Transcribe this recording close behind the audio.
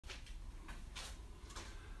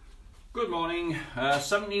Good morning,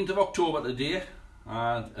 17th of October today,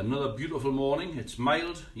 another beautiful morning. It's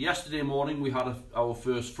mild. Yesterday morning we had our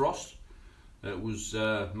first frost. It was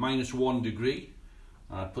 -1 degree.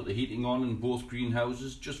 I put the heating on in both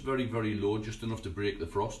greenhouses, just very low, just enough to break the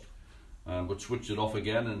frost, but switched it off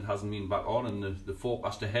again and it hasn't been back on, and the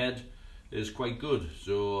forecast ahead is quite good.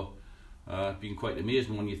 So it's been quite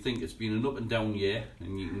amazing when you think it's been an up and down year,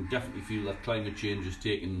 and you can definitely feel that climate change is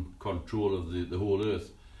taking control of the whole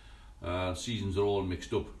earth. Seasons are all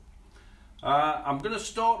mixed up. I'm going to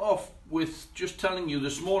start off with just telling you,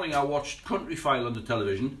 this morning I watched Countryfile on the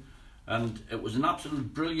television, and it was an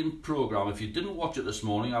absolute brilliant programme. If you didn't watch it this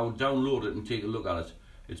morning, I would download it and take a look at it.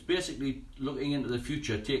 It's basically looking into the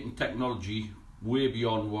future, taking technology way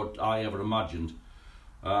beyond what I ever imagined.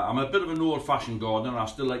 I'm a bit of an old-fashioned gardener, and I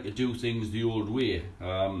still like to do things the old way.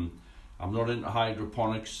 I'm not into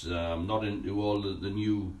hydroponics, I'm not into all the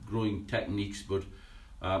new growing techniques, but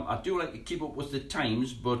I do like to keep up with the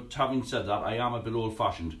times. But having said that, I am a bit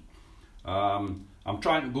old-fashioned. I'm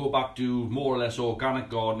trying to go back to more or less organic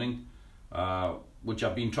gardening, which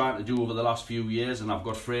I've been trying to do over the last few years, and I've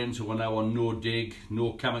got friends who are now on no dig,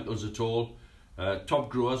 no chemicals at all,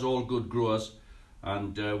 top growers, all good growers,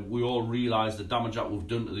 and we all realise the damage that we've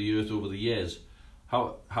done to the earth over the years.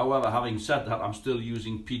 However, having said that, I'm still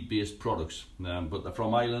using peat-based products, but they're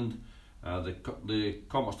from Ireland. The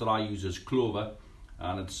compost that I use is clover,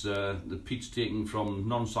 and it's the peat's taken from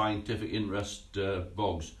non-scientific interest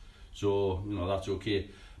bogs, so you know that's okay.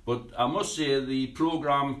 But I must say the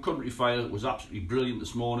programme Countryfile was absolutely brilliant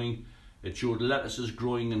this morning. It showed lettuces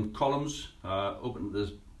growing in columns up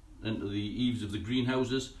into the eaves of the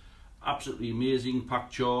greenhouses. Absolutely amazing,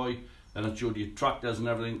 pak choy, and it showed you tractors and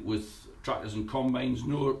everything, with tractors and combines,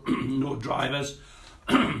 no no drivers.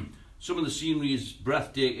 Some of the scenery is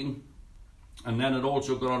breathtaking. And then it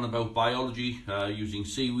also got on about biology, using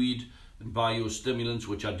seaweed and biostimulants,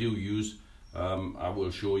 which I do use. I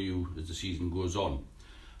will show you as the season goes on.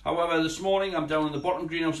 However, this morning I'm down in the bottom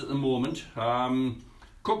greenhouse at the moment. A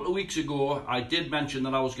couple of weeks ago I did mention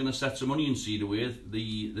that I was going to set some onion seed away,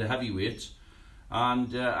 the heavyweights,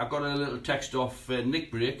 and I got a little text off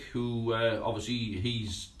Nick Brake, who obviously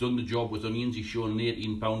he's done the job with onions. He's shown an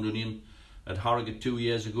 18-pound onion at Harrogate 2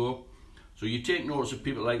 years ago. So you take notice of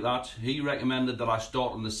people like that. He recommended that I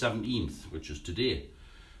start on the 17th, which is today.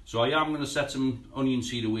 So I am going to set some onion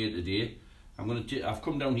seed away today. I've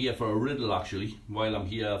come down here for a riddle actually. While I'm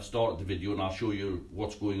here, I've started the video and I'll show you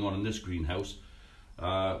what's going on in this greenhouse.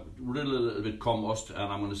 Riddle a little bit compost,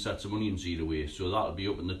 and I'm going to set some onion seed away. So that'll be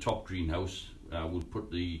up in the top greenhouse. We'll put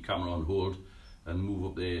the camera on hold and move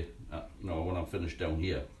up there when I'm finished down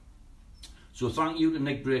here. So thank you to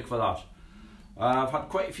Nick Brake for that. I've had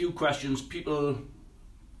quite a few questions, people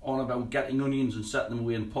on about getting onions and setting them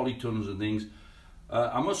away in polytunnels and things.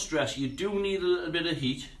 I must stress, you do need a little bit of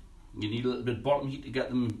heat. You need a little bit of bottom heat to get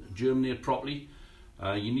them germinate properly.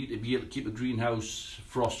 You need to be able to keep a greenhouse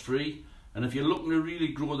frost free. And if you're looking to really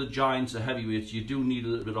grow the giants, the heavyweights, you do need a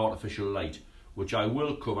little bit of artificial light, which I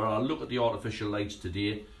will cover. I'll look at the artificial lights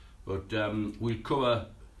today, but we'll cover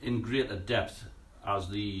in greater depth as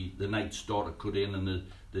the nights start to cut in and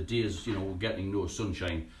the days, we're getting no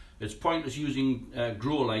sunshine. It's pointless using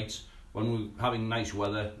grow lights when we're having nice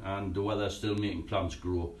weather and the weather's still making plants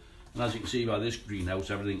grow. And as you can see by this greenhouse,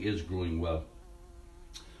 everything is growing well.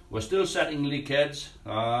 We're still setting leek heads.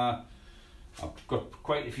 I've got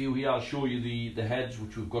quite a few here. I'll show you the heads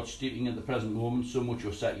which we've got steeping at the present moment, some which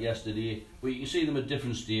were set yesterday, but you can see them at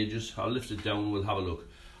different stages. I'll lift it down and we'll have a look.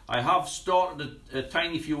 I have started a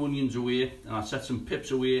tiny few onions away, and I set some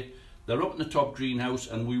pips away. They're up in the top greenhouse,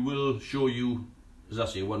 and we will show you, as I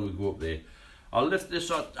say, when we go up there. I'll lift this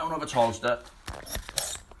down off its holster.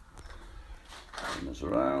 Turn this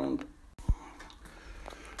around.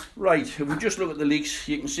 Right, if we just look at the leeks,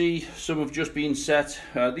 you can see some have just been set.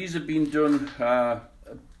 These have been done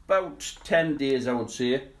about 10 days, I would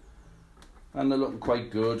say, and they're looking quite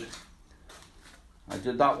good. I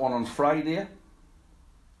did that one on Friday.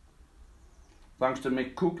 Thanks to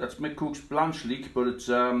Mick Cook. That's Mick Cook's Blanche leek, but it's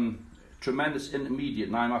tremendous intermediate,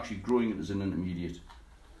 and I'm actually growing it as an intermediate.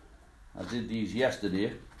 I did these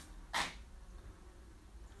yesterday,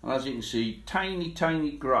 and as you can see,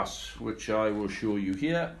 tiny grass, which I will show you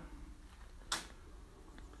here.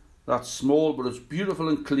 That's small, but it's beautiful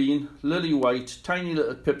and clean, lily white, tiny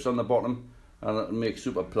little pips on the bottom, and it'll make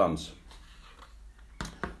super plants.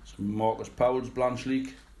 Some Marcus Powell's Blanche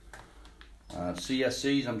leek.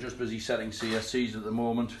 CSCs, I'm just busy setting CSCs at the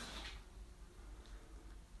moment.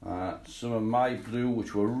 Some of my blue,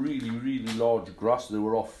 which were really large grass. They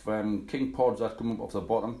were off king pods that come up off the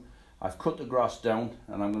bottom. I've cut the grass down,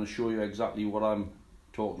 and I'm going to show you exactly what I'm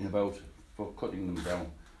talking about for cutting them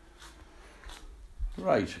down.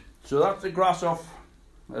 Right, so that's the grass off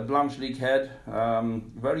a Blanche leek head.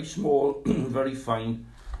 Very small, very fine,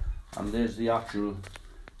 and there's the actual,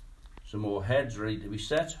 some more heads ready to be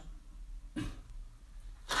set.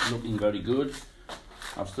 Looking very good.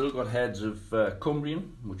 I've still got heads of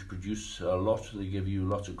Cumbrian, which produce a lot. They give you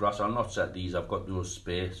lots of grass. I'll not set these, I've got those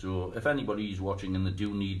spare. So if anybody's watching and they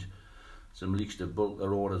do need some leeks to bulk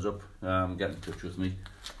their orders up, get in touch with me.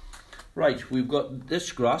 Right, we've got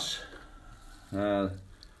this grass. I'll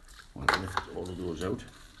lift all of those out.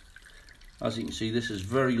 As you can see, this is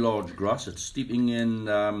very large grass. It's steeping in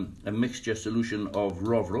a mixture solution of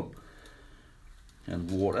Rovril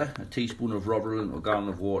and water, a teaspoon of Rovril into a gallon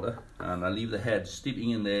of water, and I leave the head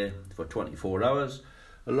steeping in there for 24 hours.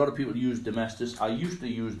 A lot of people use Domestos. I used to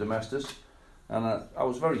use Domestos, and I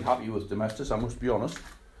was very happy with Domestos, I must be honest.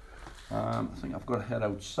 I think I've got a head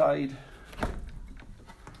outside.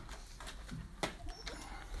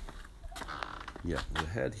 Yeah, the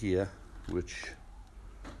head here, which,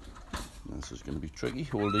 this is going to be tricky,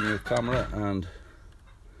 holding your camera, and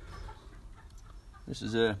this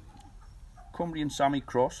is a Cumbrian Sammy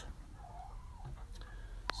cross,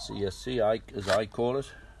 CSC as I call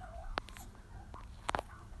it.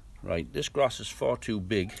 Right, this grass is far too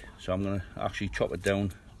big, so I'm going to actually chop it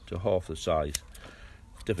down to half the size.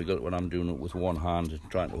 It's difficult when I'm doing it with one hand and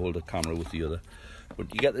trying to hold the camera with the other,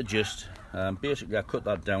 but you get the gist. Basically I cut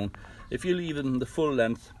that down. If you leave them the full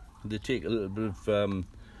length, they take a little bit of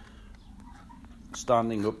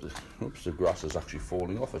standing up. Oops, the grass is actually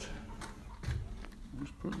falling off it.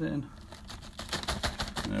 Just put it in.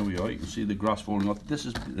 There we are, you can see the grass falling off.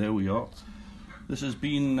 There we are. This has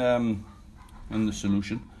been in the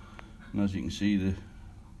solution, and as you can see, the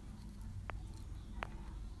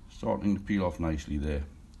starting to peel off nicely there.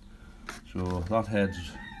 So that head's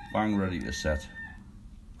bang ready to set.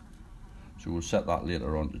 So we'll set that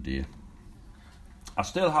later on today. I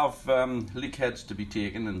still have leek heads to be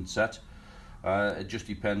taken and set. It just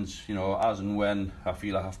depends, you know, as and when I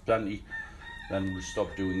feel I have plenty, then we'll stop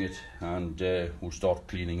doing it and we'll start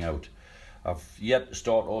cleaning out. I've yet to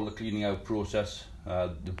start all the cleaning out process.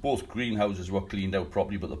 Both greenhouses were cleaned out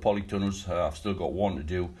properly, but the polytunnels, I've still got one to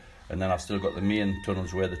do, and then I've still got the main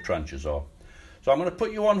tunnels where the trenches are. So I'm going to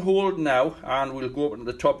put you on hold now, and we'll go up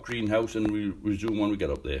into the top greenhouse and we'll resume when we get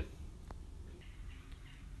up there.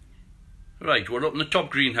 Right, we're up in the top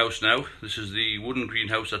greenhouse now. This is the wooden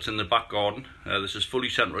greenhouse that's in the back garden. This is fully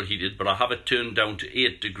central heated, but I have it turned down to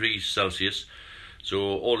 8 degrees Celsius. So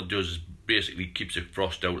all it does is basically keeps the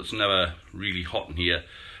frost out. It's never really hot in here.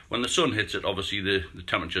 When the sun hits it, obviously the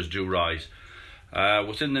temperatures do rise.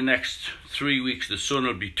 Within the next 3 weeks, the sun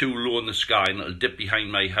will be too low in the sky and it'll dip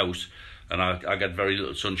behind my house, and I get very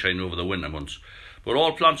little sunshine over the winter months. But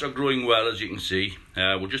all plants are growing well, as you can see.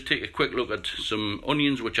 We'll just take a quick look at some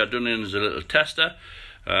onions, which I done in as a little tester.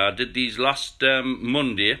 I did these last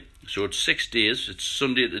Monday, so it's 6 days. It's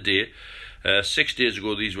Sunday today. 6 days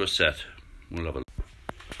ago these were set. We'll have a look.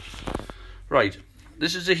 Right,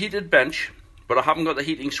 this is a heated bench, but I haven't got the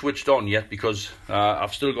heating switched on yet because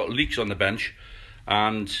I've still got leeks on the bench,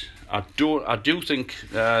 and I do think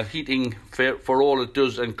heating, for all it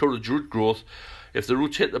does encourage root growth. If the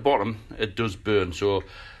roots hit the bottom, it does burn. So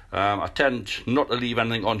I tend not to leave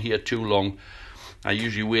anything on here too long. I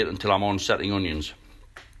usually wait until I'm on setting onions.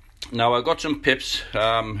 Now I've got some pips.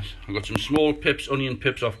 I've got some small pips, onion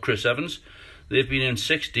pips off Chris Evans. They've been in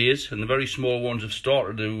 6 days, and the very small ones have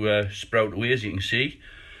started to sprout away, as you can see.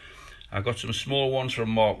 I've got some small ones from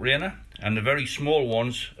Mark Rayner, and the very small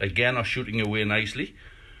ones again are shooting away nicely.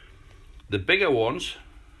 The bigger ones,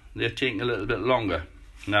 they're taking a little bit longer.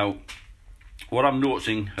 Now what I'm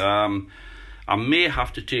noticing, I may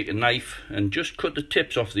have to take a knife and just cut the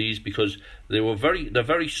tips off these, because they're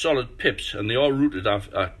very solid pips, and they are rooted.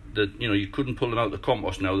 You know, you couldn't pull them out of the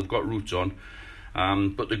compost now. They've got roots on,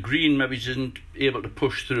 but the green maybe isn't able to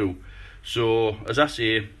push through. So as I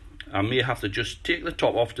say, I may have to just take the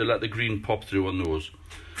top off to let the green pop through on those.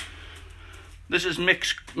 This is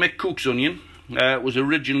Mick Cook's onion. It was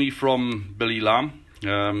originally from Billy Lamb.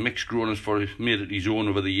 Mick's grown it made it his own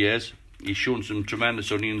over the years. He's shown some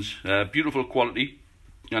tremendous onions, beautiful quality,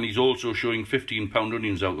 and he's also showing 15-pound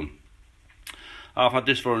onions out of them. I've had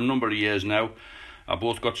this for a number of years now. I've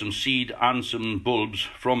both got some seed and some bulbs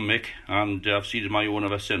from Mick, and I've seeded my own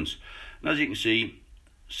ever since. And as you can see,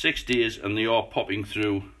 6 days and they are popping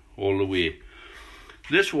through all the way.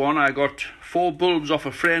 This one, I got 4 bulbs off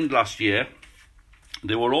a friend last year.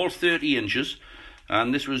 They were all 30 inches.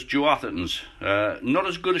 And this was Joe Atherton's. Not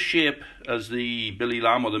as good a shape as the Billy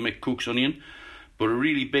Lamb or the Mick Cook's onion, but a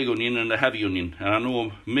really big onion and a heavy onion. And I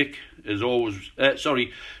know Mick is always,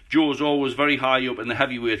 Joe's always very high up in the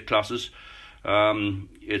heavyweight classes.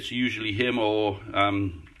 It's usually him or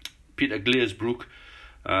Peter Glazebrook.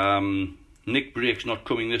 Nick Brake's not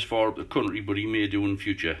coming this far up the country, but he may do in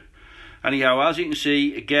future. Anyhow, as you can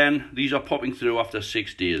see, again, these are popping through after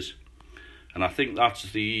 6 days. And I think that's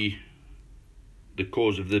the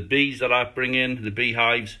cause of the bees that I bring in, the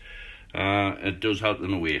beehives. It does help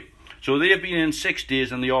them away. So they have been in 6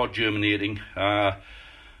 days and they are germinating.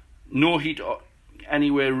 No heat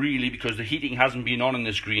anywhere really, because the heating hasn't been on in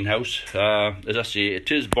this greenhouse. As I say, it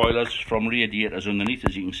is boilers from radiators underneath,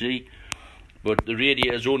 as you can see. But the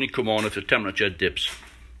radiators only come on if the temperature dips.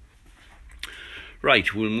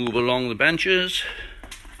 Right, we'll move along the benches.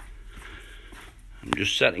 I'm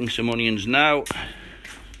just setting some onions now.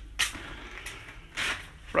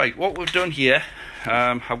 Right, what we've done here,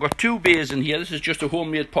 I've got 2 bays in here. This is just a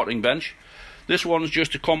homemade potting bench. This one's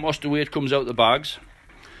just a compost the way it comes out the bags.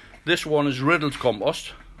 This one is riddled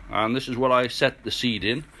compost, and this is what I set the seed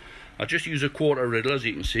in. I just use a 1/4 riddle, as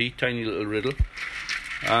you can see, tiny little riddle.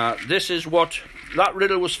 This is what, that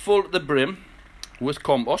riddle was full to the brim with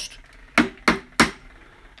compost,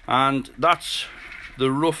 and that's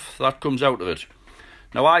the rough that comes out of it.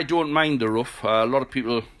 Now, I don't mind the rough. A lot of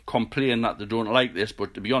people complain that they don't like this,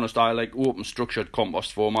 but to be honest, I like open structured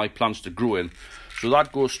compost for my plants to grow in. So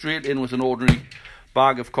that goes straight in with an ordinary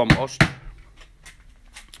bag of compost.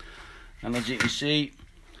 And as you can see,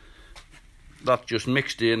 that just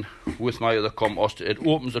mixed in with my other compost. It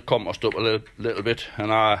opens the compost up a little bit,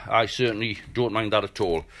 and I certainly don't mind that at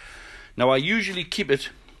all. Now, I usually keep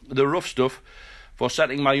the rough stuff, for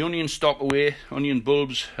setting my onion stock away, onion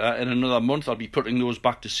bulbs, in another month. I'll be putting those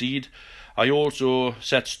back to seed. I also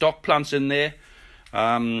set stock plants in there.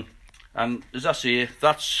 And as I say,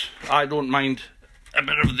 I don't mind a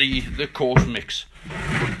bit of the coarse mix.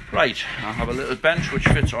 Right, I have a little bench which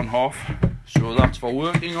fits on half, so that's for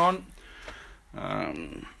working on.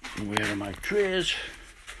 Where are my trays?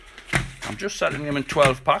 I'm just setting them in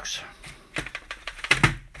 12 packs.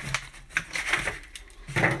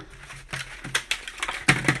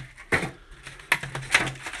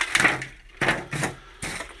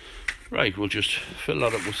 Right, we'll just fill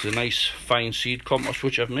that up with the nice fine seed compost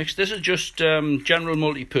which I've mixed. This is just general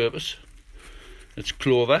multi-purpose. It's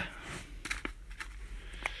clover.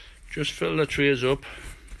 Just fill the trays up.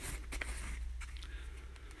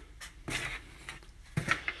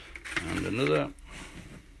 And another.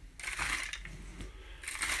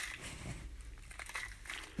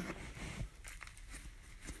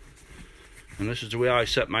 And this is the way I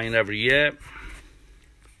set mine every year.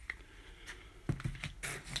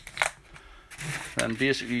 And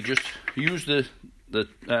basically just use the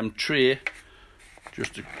tray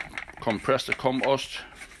just to compress the compost.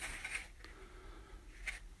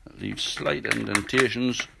 Leave slight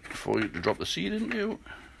indentations for you to drop the seed into,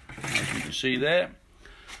 as you can see there.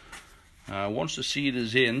 Once the seed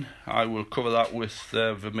is in, I will cover that with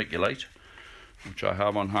vermiculite, which I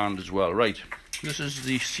have on hand as well. Right, this is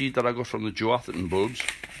the seed that I got from the Joathan bulbs.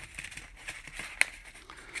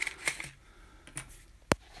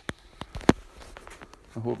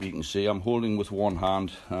 I hope you can see I'm holding with one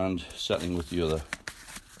hand and setting with the other.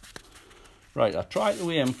 Right, I try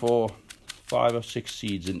to aim for 5 or 6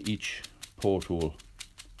 seeds in each porthole.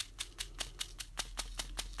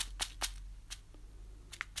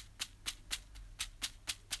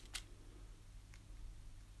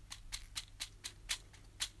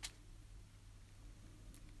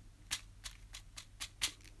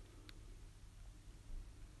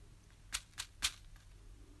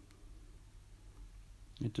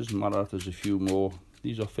 It doesn't matter if there's a few more.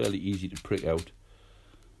 These are fairly easy to prick out.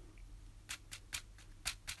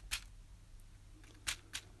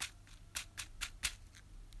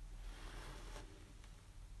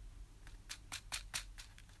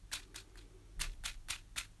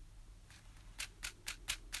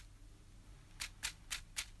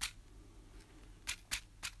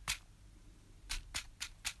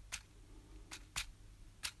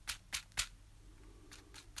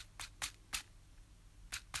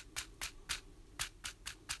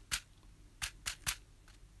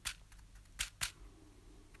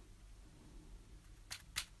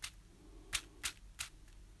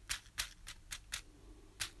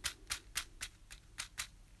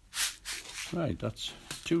 Right, that's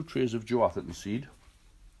 2 trays of Joathan seed.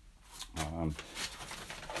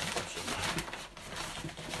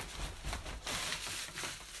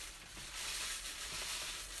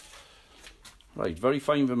 Right, very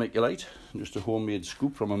fine vermiculite, just a homemade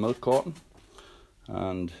scoop from a milk carton,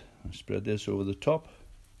 and I spread this over the top.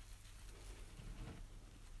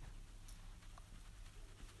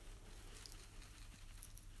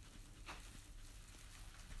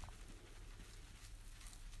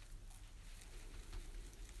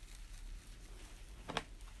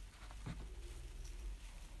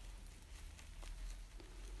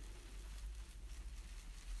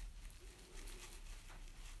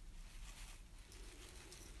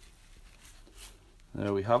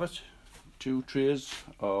 there we have it. 2 trays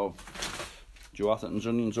of Joe Atherton's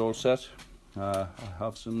onions all set. I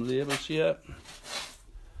have some labels here.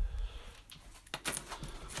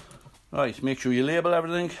 Right, make sure you label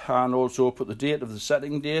everything and also put the date of the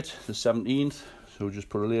setting date, the 17th. So just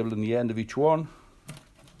put a label in the end of each one.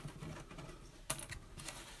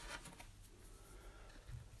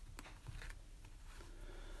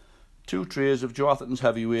 Two trays of Joe Atherton's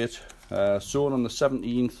heavyweight, sown on the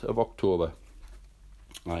 17th of October.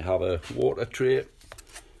 I have a water tray.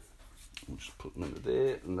 I'll just put them into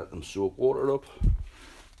there and let them soak water up.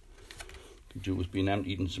 Joe has been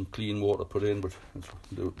emptied and some clean water put in, but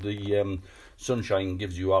the sunshine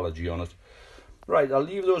gives you allergy on it. Right, I'll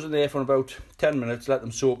leave those in there for about 10 minutes, let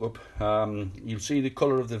them soak up. You'll see the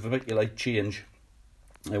colour of the vermiculite change.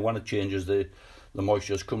 And when it changes, the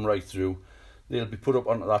moisture's come right through. They'll be put up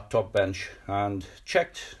onto that top bench and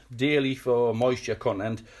checked daily for moisture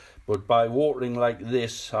content. But by watering like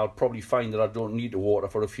this, I'll probably find that I don't need to water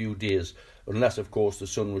for a few days, unless, of course, the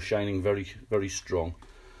sun was shining very, very strong.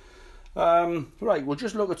 Right, we'll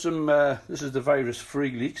just look at some, this is the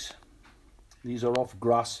virus-free leeks. These are off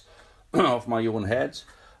grass, off my own heads.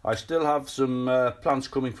 I still have some plants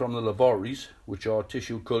coming from the laboratories, which are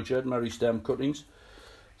tissue cultured, meristem cuttings.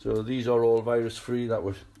 So these are all virus-free that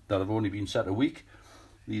have only been set a week.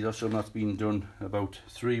 These are some that's been done about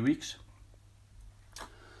 3 weeks.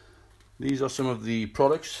 These are some of the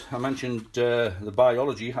products. I mentioned the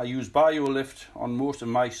biology. I use BioLift on most of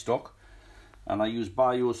my stock, and I use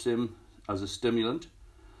BioSim as a stimulant,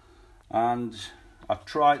 and I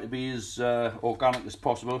try to be as organic as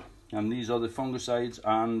possible. And these are the fungicides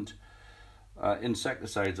and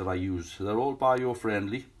insecticides that I use. They're all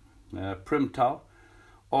bio-friendly. Primtal,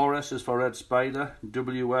 RS is for red spider,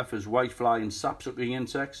 WF is whitefly and sap-sucking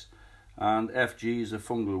insects, and FG is a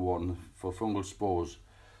fungal one for fungal spores.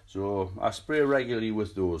 So I spray regularly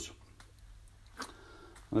with those.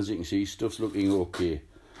 As you can see, stuff's looking okay.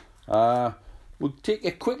 We'll take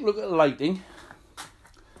a quick look at lighting.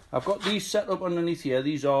 I've got these set up underneath here.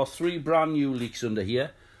 These are 3 brand new leeks under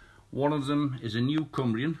here. One of them is a new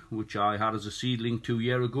Cumbrian, which I had as a seedling 2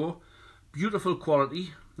 years ago. Beautiful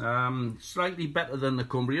quality, slightly better than the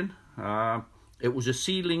Cumbrian. It was a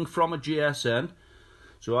seedling from a GSN,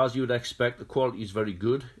 so as you would expect, the quality is very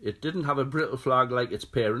good. It didn't have a brittle flag like its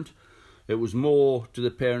parent. It was more to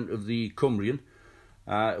the parent of the Cumbrian.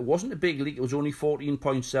 It wasn't a big leek, it was only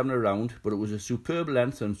 14.7 around, but it was a superb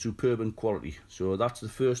length and superb in quality. So that's the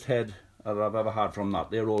first head that I've ever had from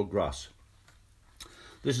that. They're all grass.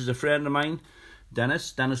 This is a friend of mine,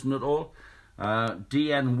 Dennis Nuttall,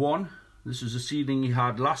 DN1. This is a seedling he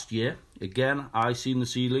had last year. Again, I seen the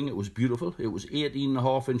seedling, it was beautiful. It was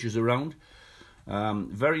 18.5 inches around.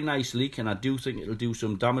 Very nice leek, and I do think it'll do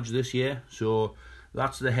some damage this year. So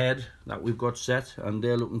that's the head that we've got set, and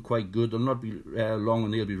they're looking quite good. They'll not be long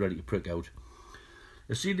and they'll be ready to prick out.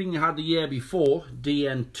 The seedling you had the year before,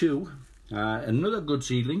 DN2, another good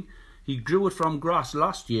seedling. He grew it from grass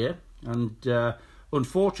last year, and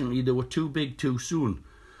unfortunately they were too big too soon.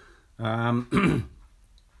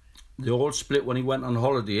 They all split when he went on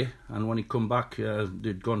holiday, and when he come back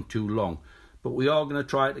they'd gone too long. But we are going to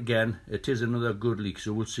try it again. It is another good leek,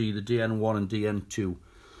 so we'll see the DN1 and DN2.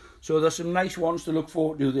 So there's some nice ones to look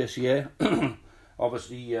forward to this year.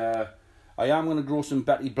 Obviously, I am going to grow some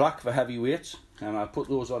Betty Black for heavyweights, and I'll put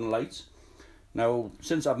those on lights. Now,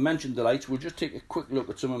 since I've mentioned the lights, we'll just take a quick look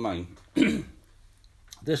at some of mine.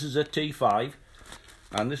 This is a T5,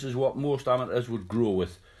 and this is what most amateurs would grow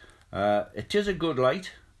with. It is a good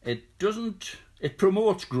light. It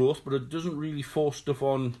promotes growth, but it doesn't really force stuff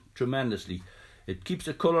on tremendously. It keeps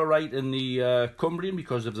the colour right in the Cumbrian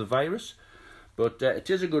because of the virus. But it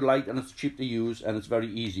is a good light, and it's cheap to use, and it's very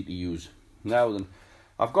easy to use. Now then,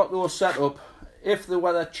 I've got those set up. If the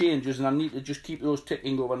weather changes and I need to just keep those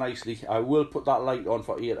ticking over nicely, I will put that light on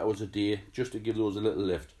for 8 hours a day, just to give those a little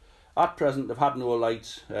lift. At present, I've had no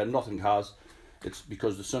lights, nothing has. It's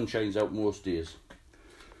because the sun shines out most days.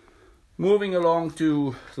 Moving along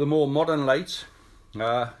to the more modern lights.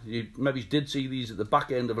 You maybe did see these at the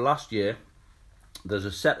back end of last year. There's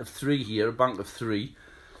a set of 3 here, a bank of 3.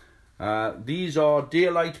 These are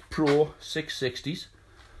Daylight Pro 660s.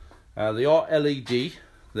 They are LED.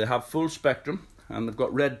 They have full spectrum, and they've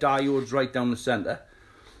got red diodes right down the centre.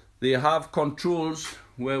 They have controls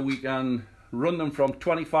where we can run them from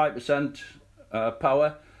 25%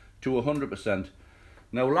 power to 100%.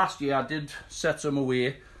 Now last year I did set some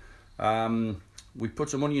away. We put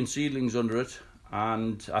some onion seedlings under it,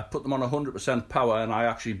 and I put them on 100% power, and I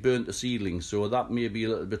actually burnt the seedlings, so that may be a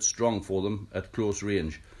little bit strong for them at close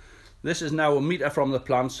range. This is now 1 metre from the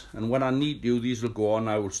plants, and when I need to, these will go on.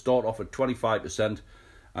 I will start off at 25%,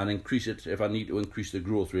 and increase it if I need to increase the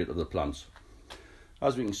growth rate of the plants.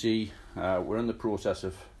 As we can see, we're in the process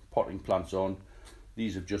of potting plants on.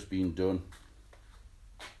 These have just been done.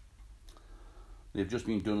 They've just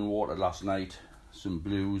been done and watered last night. Some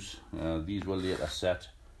blues, these were later set,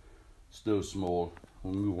 still small.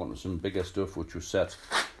 We'll move on to some bigger stuff which was set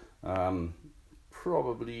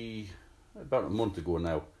probably about a month ago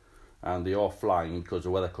now, and they are flying because the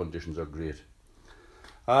weather conditions are great.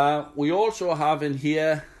 We also have in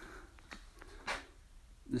here,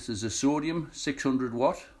 this is a sodium 600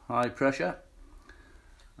 watt high pressure,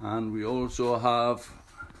 and we also have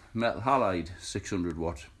metal halide 600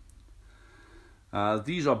 watt.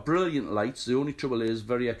 These are brilliant lights. The only trouble is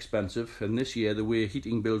very expensive, and this year the way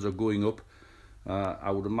heating bills are going up,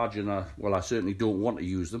 I would imagine, well, I certainly don't want to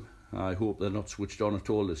use them. I hope they're not switched on at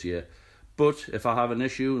all this year, but if I have an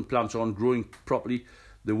issue and plants aren't growing properly,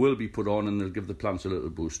 they will be put on and they'll give the plants a little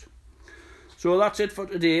boost. So that's it for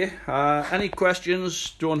today. Any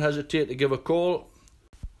questions, don't hesitate to give a call.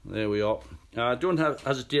 There we are. Don't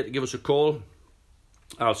hesitate to give us a call.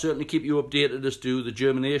 I'll certainly keep you updated as to the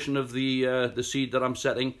germination of the seed that I'm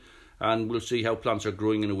setting, and we'll see how plants are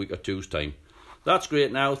growing in a week or two's time. That's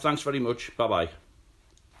great now. Thanks very much. Bye-bye.